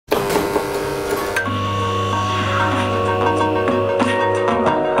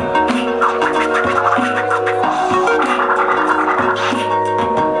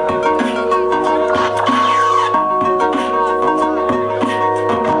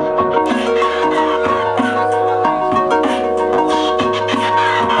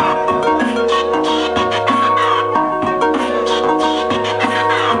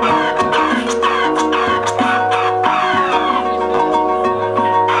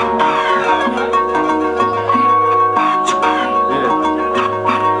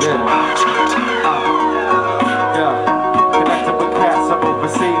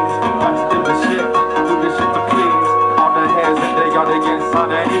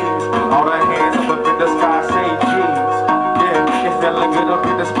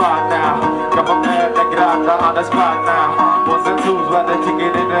that you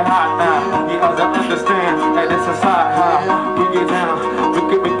get in the hot now. You also understand that this is hot, how we get down, we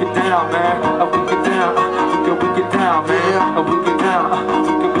get down, man. We get down, we get down, man. We get down,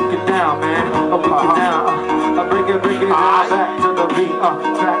 we get down, man. We get down. Bring it down, back to the beat,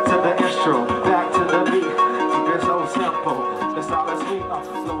 back to the intro, back to the beat. It's so simple, it's all as sweet,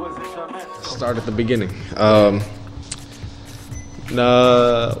 so it's instrumental. Start at the beginning.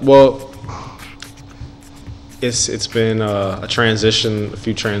 Well, it's been a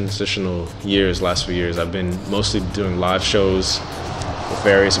few transitional years. Last few years, I've been mostly doing live shows with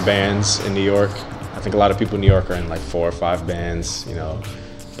various bands in New York. I think a lot of people in New York are in like 4 or 5 bands, you know.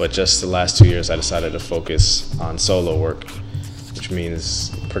 But just the last 2 years, I decided to focus on solo work, which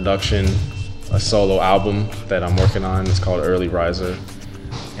means production, a solo album that I'm working on. It's called Early Riser,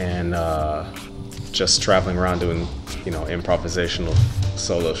 and just traveling around doing, you know, improvisational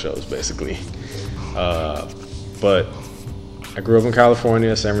solo shows, basically. But I grew up in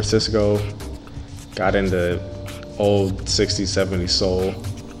California, San Francisco, got into old 60s, 70s soul,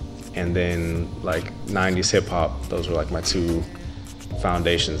 and then like 90s hip hop. Those were like my 2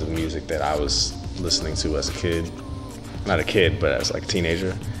 foundations of music that I was listening to as a kid. Not a kid, but as like a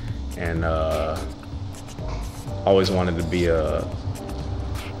teenager. And always wanted to be a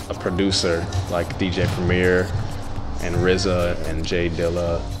producer like DJ Premier and RZA and J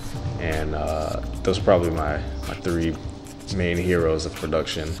Dilla, and those are probably my 3 main heroes of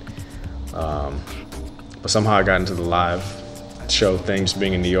production. But somehow I got into the live show thing, just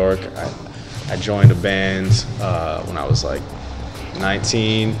being in New York. I joined a band when I was like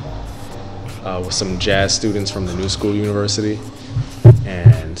 19 with some jazz students from the New School University,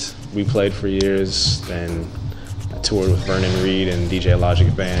 and we played for years. Then I toured with Vernon Reid and DJ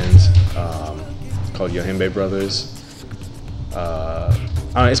Logic band called Yohimbe Brothers.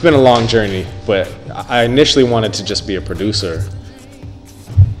 It's been a long journey, but I initially wanted to just be a producer.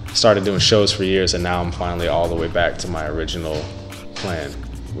 Started doing shows for years, and now I'm finally all the way back to my original plan,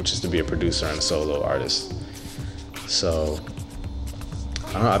 which is to be a producer and a solo artist. So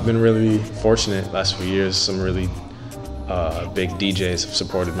I don't know, I've been really fortunate last few years. Some really big DJs have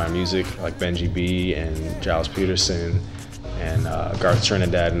supported my music, like Benji B and Giles Peterson and Garth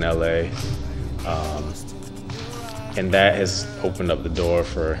Trinidad in LA. And that has opened up the door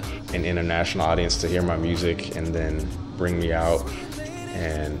for an international audience to hear my music and then bring me out.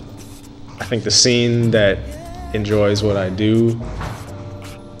 And I think the scene that enjoys what I do,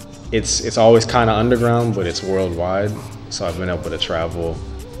 it's always kind of underground, but it's worldwide. So I've been able to travel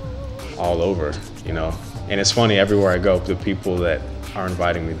all over, you know. And it's funny, everywhere I go, the people that are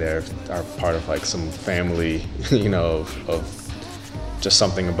inviting me there are part of like some family, you know, of just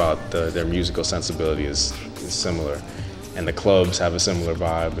something about their musical sensibility is similar. And the clubs have a similar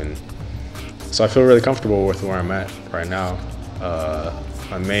vibe. And so I feel really comfortable with where I'm at right now.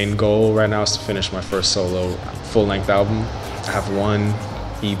 My main goal right now is to finish my first solo full-length album. I have one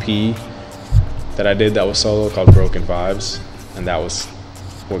EP that I did that was solo called Broken Vibes, and that was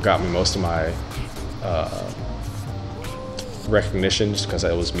what got me most of my recognition, just because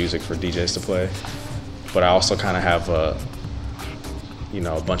it was music for DJs to play. But I also kind of have a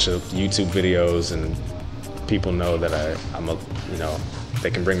bunch of YouTube videos, and people know that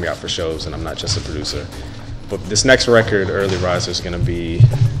they can bring me out for shows, and I'm not just a producer. But this next record, Early Riser, is going to be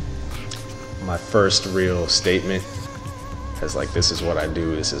my first real statement as like, this is what I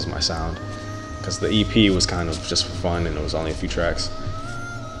do, this is my sound. Because the EP was kind of just for fun, and it was only a few tracks.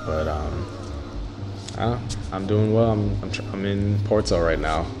 But I'm doing well. I'm in Porto right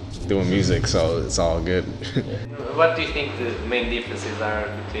now, doing music, so it's all good. What do you think the main differences are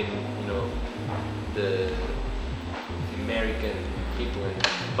between, you know, the American people in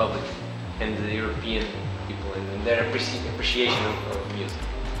public and the European people and their appreciation of music?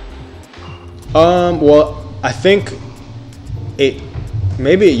 Well, I think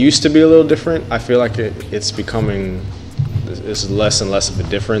maybe it used to be a little different. I feel like it's becoming, it's less and less of a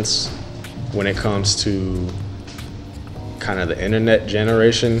difference when it comes to kind of the internet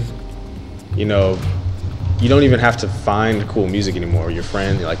generation. You know, you don't even have to find cool music anymore. Your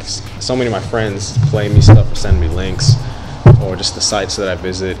friend, like so many of my friends play me stuff or send me links, or just the sites that I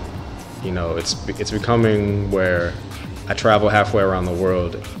visit. You know, it's becoming where I travel halfway around the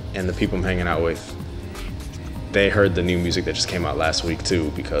world, and the people I'm hanging out with, they heard the new music that just came out last week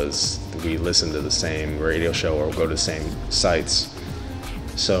too, because we listen to the same radio show or go to the same sites.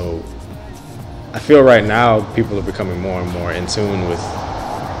 So I feel right now people are becoming more and more in tune with,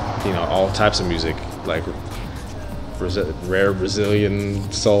 you know, all types of music, like rare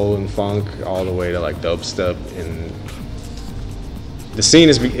Brazilian soul and funk, all the way to like dubstep, and the scene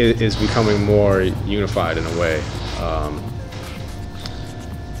is becoming more unified in a way.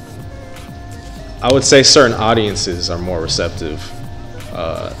 I would say certain audiences are more receptive.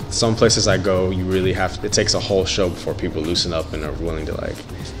 Some places I go, you really have, it takes a whole show before people loosen up and are willing to like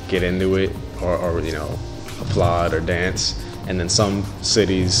get into it or you know, applaud or dance. And then some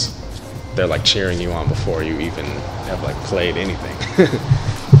cities, they're like cheering you on before you even have like played anything.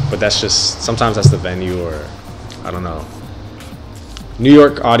 But that's just, sometimes that's the venue, or I don't know. New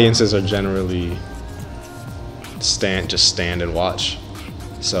York audiences are generally just stand and watch.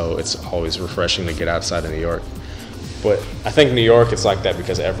 So it's always refreshing to get outside of New York. But I think New York, it's like that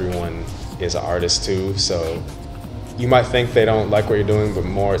because everyone is an artist too. So you might think they don't like what you're doing, but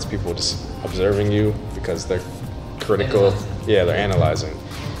more it's people just observing you because they're critical. Yeah, they're analyzing.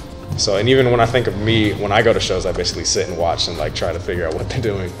 So, and even when I think of me, when I go to shows, I basically sit and watch and like try to figure out what they're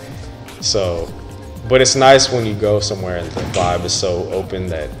doing. So, but it's nice when you go somewhere and the vibe is so open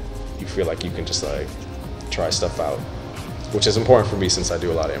that you feel like you can just like try stuff out, which is important for me since I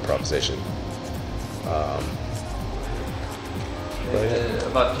do a lot of improvisation.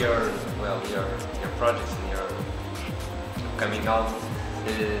 About your projects and your coming out,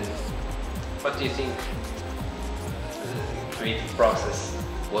 what do you think the creative process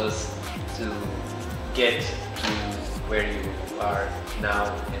was to get to where you are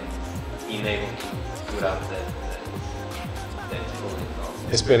now and being able to put out that full?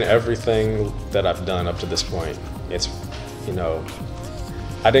 It's been everything that I've done up to this point. It's, you know,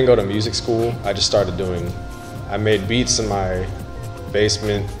 I didn't go to music school. I just started I made beats in my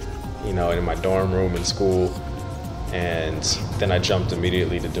basement, you know, in my dorm room in school, and then I jumped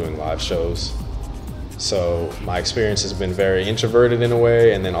immediately to doing live shows. So my experience has been very introverted in a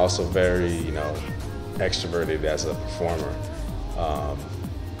way, and then also very, you know, extroverted as a performer.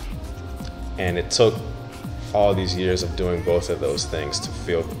 And it took all these years of doing both of those things to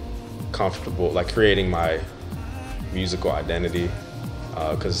feel comfortable, like creating my musical identity.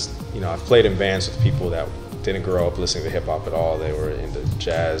 Because, you know, I've played in bands with people that didn't grow up listening to hip hop at all. They were into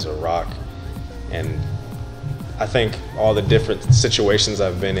jazz or rock. And I think all the different situations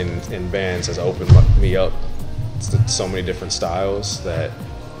I've been in bands has opened me up to so many different styles that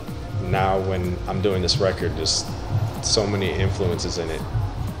now when I'm doing this record, there's so many influences in it.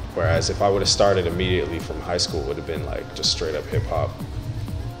 Whereas if I would have started immediately from high school, it would have been like just straight up hip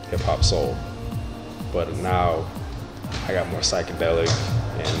hop soul. But now I got more psychedelic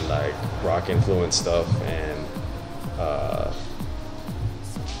and like rock influence stuff, and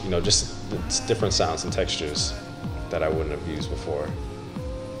you know, just it's different sounds and textures that I wouldn't have used before.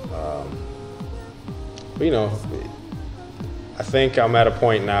 But you know, I think I'm at a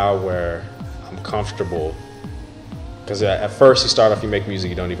point now where I'm comfortable, because at first you start off, you make music,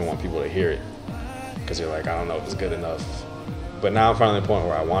 you don't even want people to hear it because you're like, I don't know if it's good enough. But now I'm finally at a point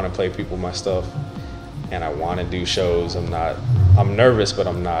where I want to play people my stuff and I want to do shows. I'm nervous, but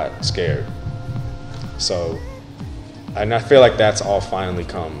I'm not scared. So, and I feel like that's all finally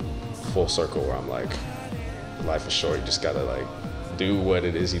come full circle, where I'm like, life is short, you just gotta like do what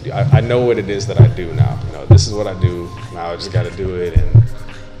it is you do. I know what it is that I do now. You know, this is what I do now. I just gotta do it and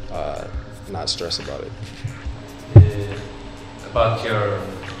not stress about it. About your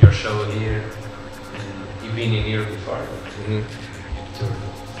show here, you've been in Europe before. Mm-hmm. You toured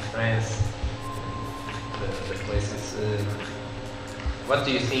France, the places. What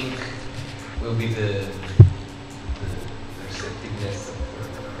do you think will be the receptiveness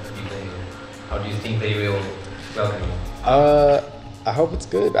of people here? How do you think they will welcome you? I hope it's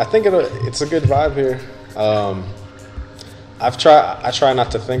good. I think it's a good vibe here. I try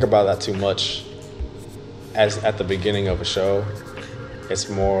not to think about that too much as at the beginning of a show. It's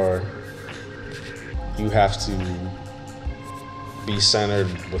more, you have to be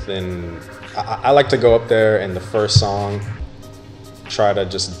centered within. I like to go up there and the first song, try to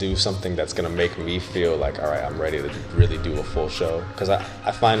just do something that's gonna make me feel like, all right, I'm ready to really do a full show. Because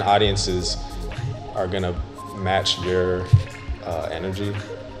I find audiences are gonna match your energy.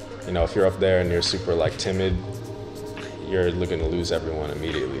 You know, if you're up there and you're super like timid, you're looking to lose everyone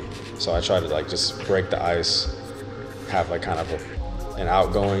immediately. So I try to like just break the ice, have like kind of an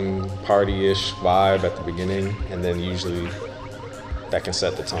outgoing party-ish vibe at the beginning, and then usually that can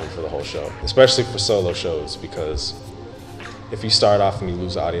set the tone for the whole show, especially for solo shows, because if you start off and you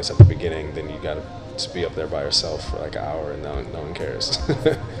lose the audience at the beginning, then you gotta just be up there by yourself for like an hour and no one cares.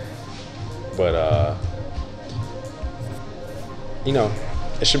 But you know,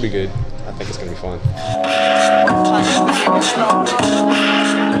 it should be good. I think it's gonna be fun.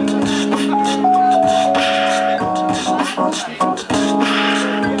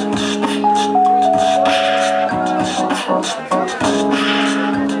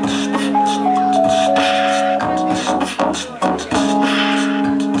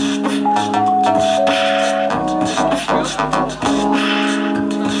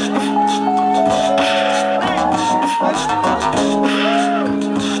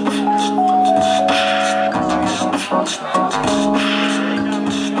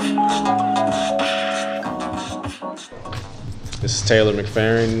 This is Taylor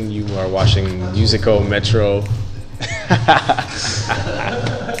McFerrin. You are watching Musico Metro.